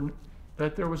there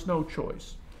was no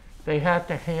choice. They had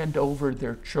to hand over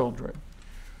their children.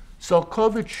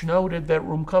 Zelkowicz noted that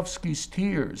Rumkowski's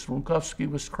tears, Rumkowski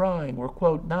was crying, were,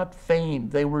 quote, not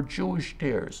feigned, they were Jewish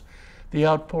tears, the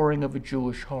outpouring of a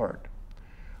Jewish heart.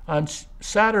 On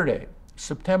Saturday,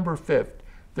 September 5th,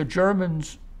 the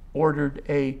Germans ordered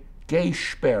a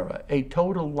Gesperre, a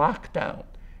total lockdown,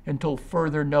 until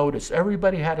further notice.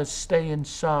 Everybody had to stay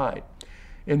inside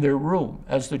in their room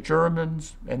as the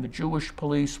Germans and the Jewish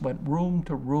police went room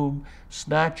to room,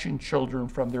 snatching children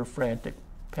from their frantic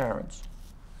parents.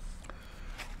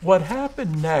 What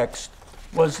happened next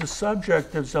was the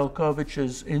subject of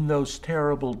Zelkowicz's In Those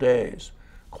Terrible Days,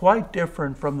 quite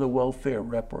different from the welfare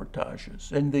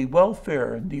reportages. In the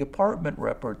welfare and the apartment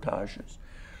reportages,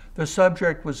 the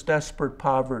subject was desperate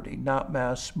poverty, not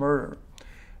mass murder.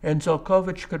 And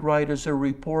Zelkowicz could write as a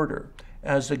reporter,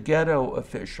 as a ghetto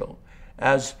official,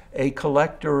 as a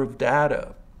collector of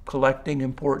data, collecting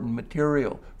important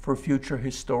material for future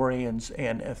historians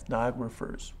and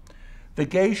ethnographers. The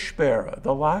Gesperre,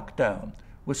 the lockdown,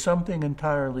 was something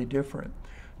entirely different.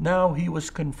 Now he was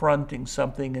confronting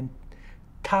something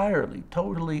entirely,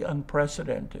 totally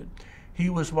unprecedented. He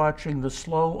was watching the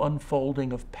slow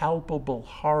unfolding of palpable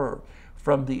horror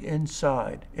from the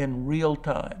inside in real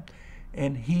time,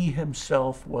 and he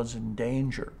himself was in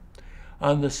danger.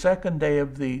 On the second day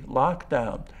of the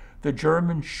lockdown, the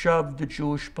Germans shoved the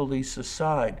Jewish police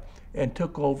aside and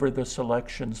took over the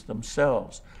selections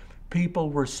themselves. People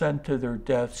were sent to their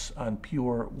deaths on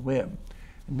pure whim.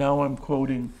 Now I'm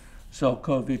quoting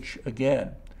Zelkowicz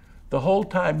again. The whole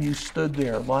time you stood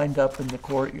there, lined up in the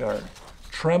courtyard,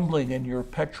 trembling in your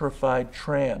petrified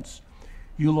trance,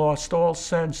 you lost all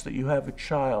sense that you have a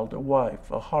child, a wife,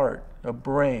 a heart, a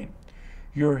brain.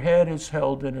 Your head is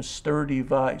held in a sturdy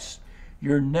vice.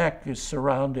 Your neck is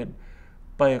surrounded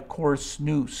by a coarse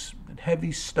noose, and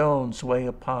heavy stones weigh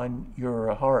upon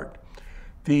your heart.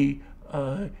 The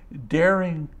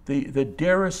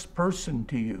dearest person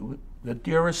to you, the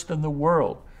dearest in the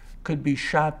world, could be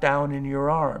shot down in your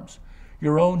arms.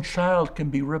 Your own child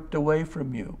can be ripped away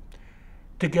from you,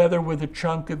 together with a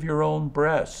chunk of your own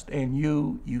breast, and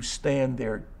you stand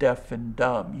there deaf and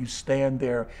dumb. You stand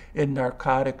there in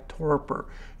narcotic torpor.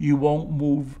 You won't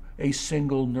move a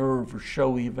single nerve or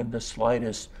show even the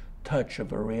slightest touch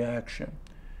of a reaction.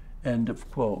 End of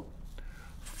quote.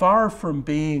 Far from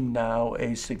being now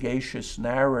a sagacious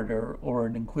narrator or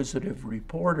an inquisitive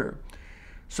reporter,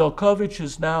 Zelkowicz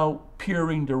is now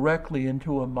peering directly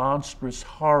into a monstrous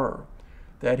horror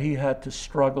that he had to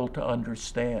struggle to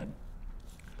understand.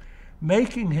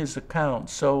 Making his account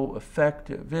so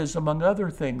effective is, among other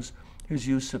things, his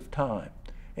use of time,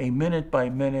 a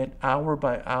minute-by-minute,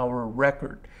 hour-by-hour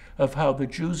record of how the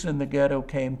Jews in the ghetto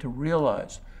came to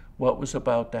realize what was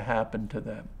about to happen to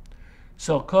them.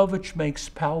 Zelkowicz makes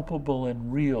palpable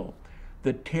and real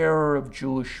the terror of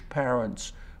Jewish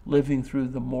parents living through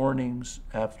the mornings,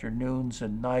 afternoons,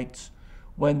 and nights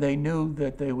when they knew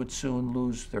that they would soon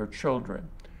lose their children.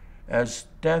 As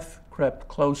death crept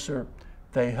closer,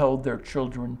 they held their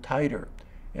children tighter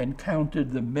and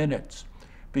counted the minutes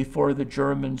before the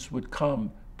Germans would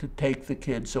come to take the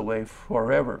kids away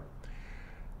forever.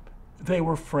 They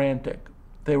were frantic.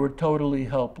 They were totally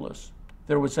helpless.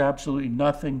 There was absolutely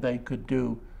nothing they could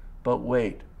do but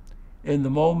wait. In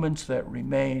the moments that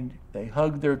remained, they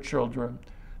hugged their children.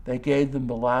 They gave them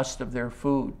the last of their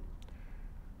food.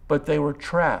 But they were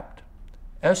trapped.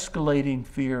 Escalating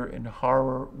fear and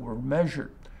horror were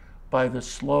measured by the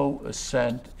slow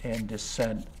ascent and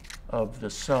descent of the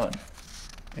sun.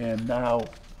 And now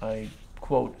I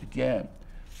quote again.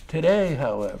 Today,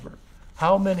 however,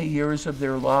 how many years of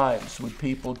their lives would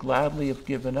people gladly have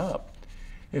given up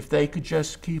if they could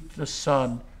just keep the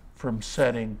sun from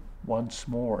setting once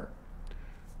more?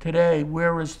 Today,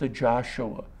 where is the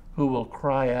Joshua who will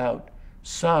cry out,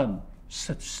 "Sun,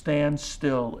 stand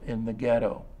still in the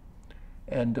ghetto"?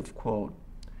 End of quote.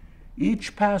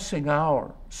 Each passing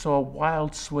hour saw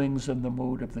wild swings in the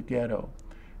mood of the ghetto,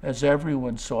 as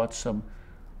everyone sought some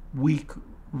weak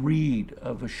reed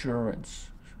of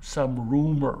assurance, some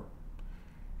rumor,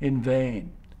 in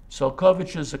vain.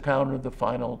 Zelkowicz's account of the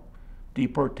final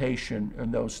deportation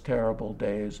in those terrible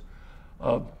days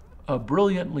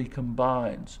brilliantly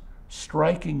combines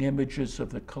striking images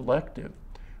of the collective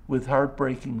with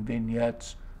heartbreaking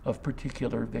vignettes of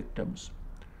particular victims.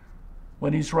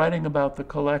 When he's writing about the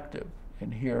collective,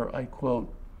 and here I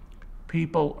quote,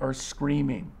 "People are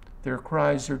screaming. Their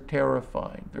cries are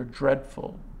terrifying. They're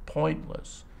dreadful,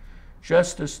 pointless,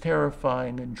 just as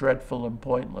terrifying and dreadful and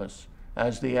pointless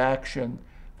as the action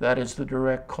that is the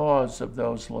direct cause of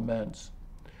those laments.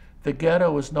 The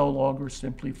ghetto is no longer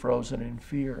simply frozen in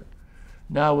fear.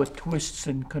 Now it twists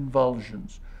in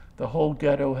convulsions. The whole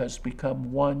ghetto has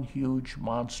become one huge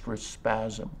monstrous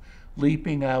spasm,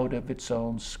 leaping out of its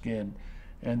own skin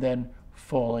and then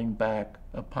falling back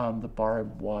upon the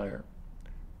barbed wire."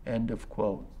 End of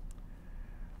quote.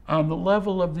 On the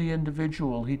level of the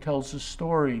individual, he tells a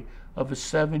story of a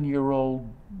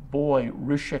 7-year-old boy,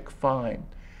 Rishik Fine,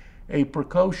 a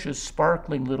precocious,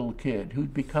 sparkling little kid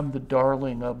who'd become the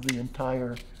darling of the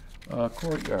entire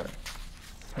courtyard.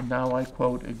 And now I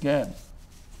quote again.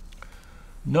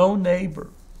 "No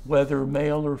neighbor, whether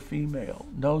male or female,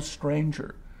 no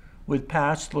stranger, would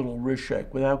pass little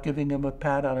Rishik without giving him a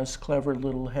pat on his clever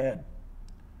little head.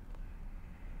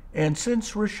 And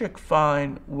since Rishik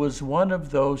Fine was one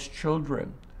of those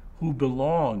children who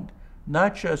belonged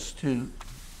not just to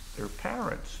their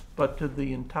parents, but to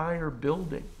the entire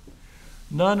building,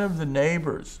 none of the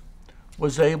neighbors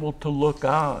was able to look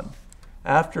on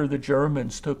after the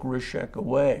Germans took Rishik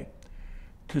away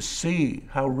to see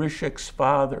how Rishik's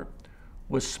father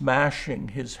was smashing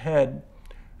his head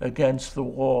against the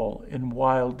wall in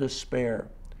wild despair,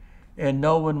 and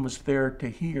no one was there to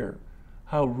hear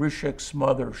how Rishik's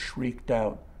mother shrieked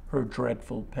out her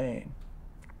dreadful pain.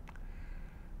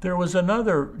 There was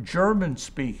another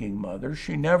German-speaking mother,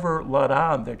 she never let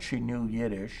on that she knew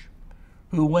Yiddish,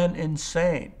 who went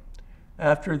insane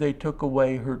after they took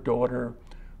away her daughter,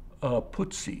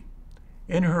 Putzi.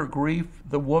 In her grief,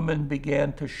 the woman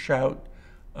began to shout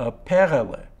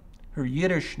Perele, her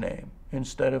Yiddish name,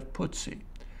 instead of Putzi.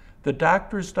 The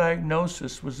doctor's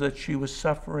diagnosis was that she was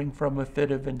suffering from a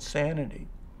fit of insanity.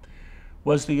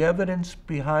 Was the evidence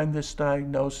behind this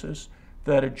diagnosis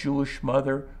that a Jewish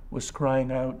mother was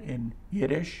crying out in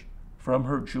Yiddish from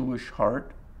her Jewish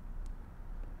heart?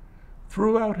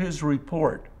 Throughout his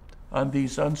report on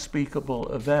these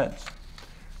unspeakable events,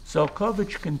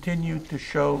 Zelkowicz continued to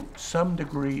show some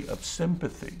degree of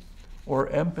sympathy or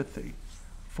empathy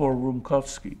for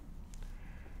Rumkowski.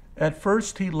 At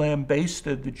first, he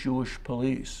lambasted the Jewish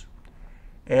police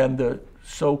and the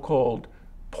so-called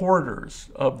porters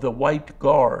of the White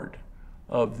Guard,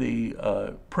 of the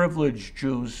privileged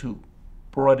Jews who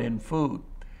brought in food.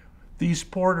 These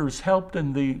porters helped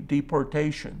in the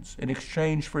deportations in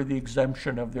exchange for the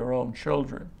exemption of their own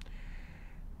children,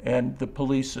 and the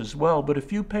police as well. But a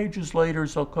few pages later,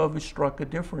 Zelkowicz struck a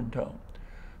different tone.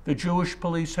 The Jewish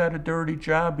police had a dirty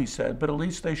job, he said, but at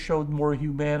least they showed more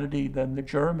humanity than the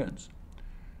Germans.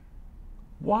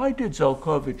 Why did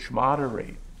Zelkowicz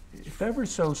moderate, if ever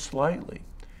so slightly,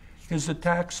 his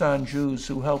attacks on Jews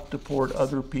who helped deport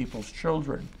other people's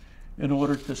children in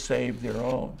order to save their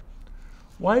own?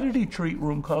 Why did he treat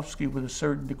Rumkowski with a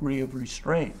certain degree of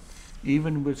restraint,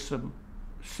 even with some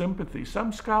sympathy?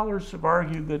 Some scholars have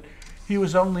argued that he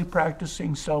was only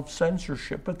practicing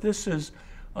self-censorship, but this is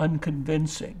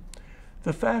unconvincing.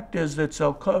 The fact is that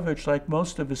Zelkowicz, like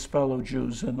most of his fellow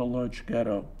Jews in the Lodz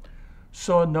ghetto,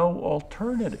 saw no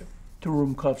alternative to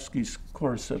Rumkowski's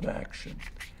course of action.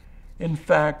 In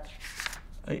fact,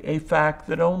 a fact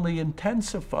that only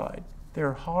intensified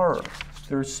their horror,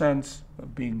 their sense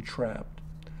of being trapped.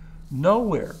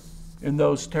 Nowhere in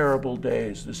those terrible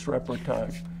days, this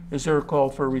reportage, is there a call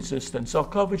for resistance.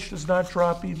 Zelkowicz does not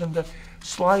drop even the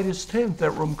slightest hint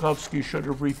that Rumkowski should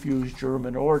have refused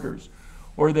German orders,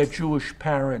 or that Jewish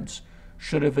parents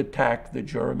should have attacked the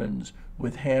Germans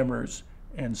with hammers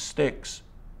and sticks.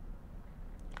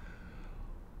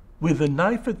 With a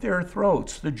knife at their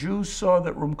throats, the Jews saw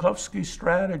that Rumkowski's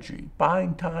strategy,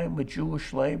 buying time with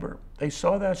Jewish labor, they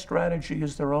saw that strategy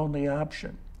as their only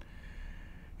option.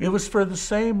 It was for the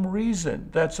same reason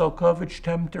that Zelkowicz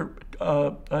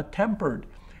tempered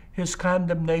his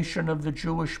condemnation of the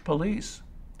Jewish police.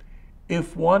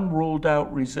 If one ruled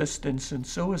out resistance and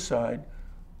suicide,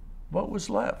 what was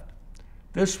left?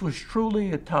 This was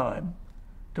truly a time,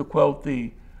 to quote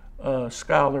the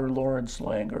scholar Lawrence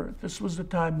Langer, this was a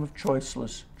time of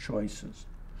choiceless choices.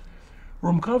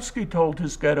 Rumkowski told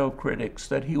his ghetto critics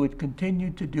that he would continue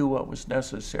to do what was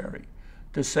necessary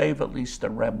to save at least a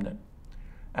remnant.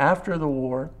 After the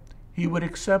war, he would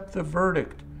accept the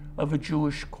verdict of a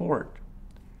Jewish court.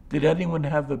 Did anyone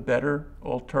have a better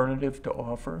alternative to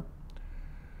offer?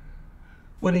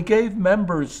 When he gave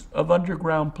members of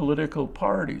underground political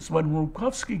parties, when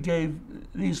Rumkowski gave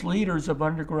these leaders of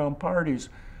underground parties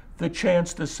the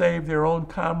chance to save their own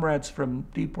comrades from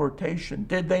deportation,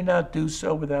 did they not do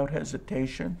so without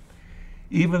hesitation,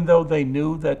 even though they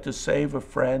knew that to save a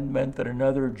friend meant that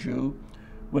another Jew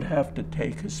would have to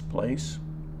take his place?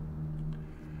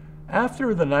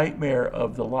 After the nightmare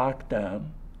of the lockdown,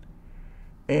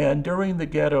 and during the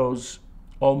ghetto's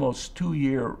almost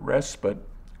 2-year respite,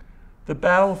 the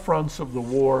battlefronts of the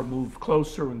war moved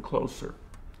closer and closer.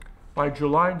 By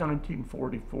July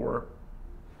 1944,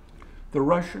 the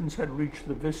Russians had reached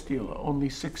the Vistula, only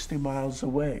 60 miles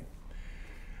away.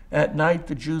 At night,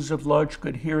 the Jews of Lodz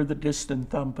could hear the distant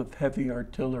thump of heavy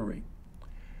artillery.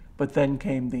 But then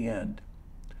came the end.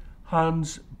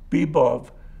 Hans Bibov,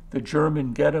 the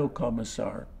German ghetto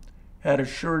commissar, had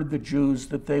assured the Jews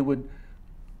that they would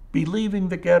be leaving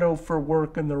the ghetto for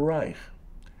work in the Reich,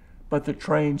 but the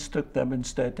trains took them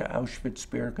instead to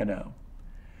Auschwitz-Birkenau.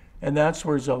 And that's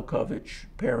where Zelkowicz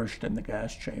perished in the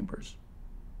gas chambers.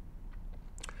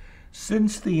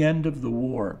 Since the end of the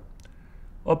war,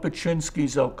 Opoczynski,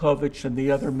 Zelkowicz, and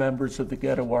the other members of the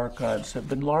ghetto archives have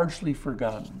been largely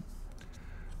forgotten.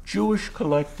 Jewish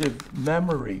collective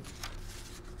memory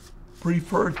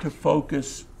preferred to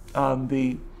focus on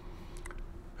the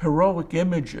heroic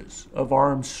images of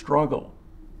armed struggle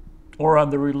or on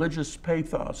the religious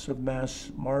pathos of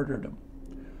mass martyrdom.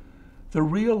 The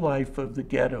real life of the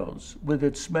ghettos, with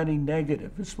its many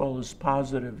negative as well as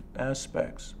positive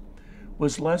aspects,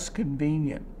 was less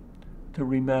convenient to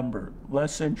remember,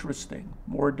 less interesting,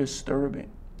 more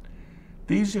disturbing.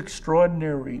 These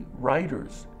extraordinary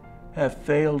writers have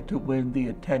failed to win the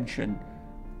attention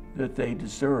that they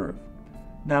deserve.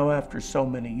 Now, after so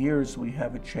many years, we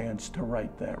have a chance to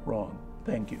right that wrong.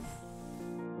 Thank you.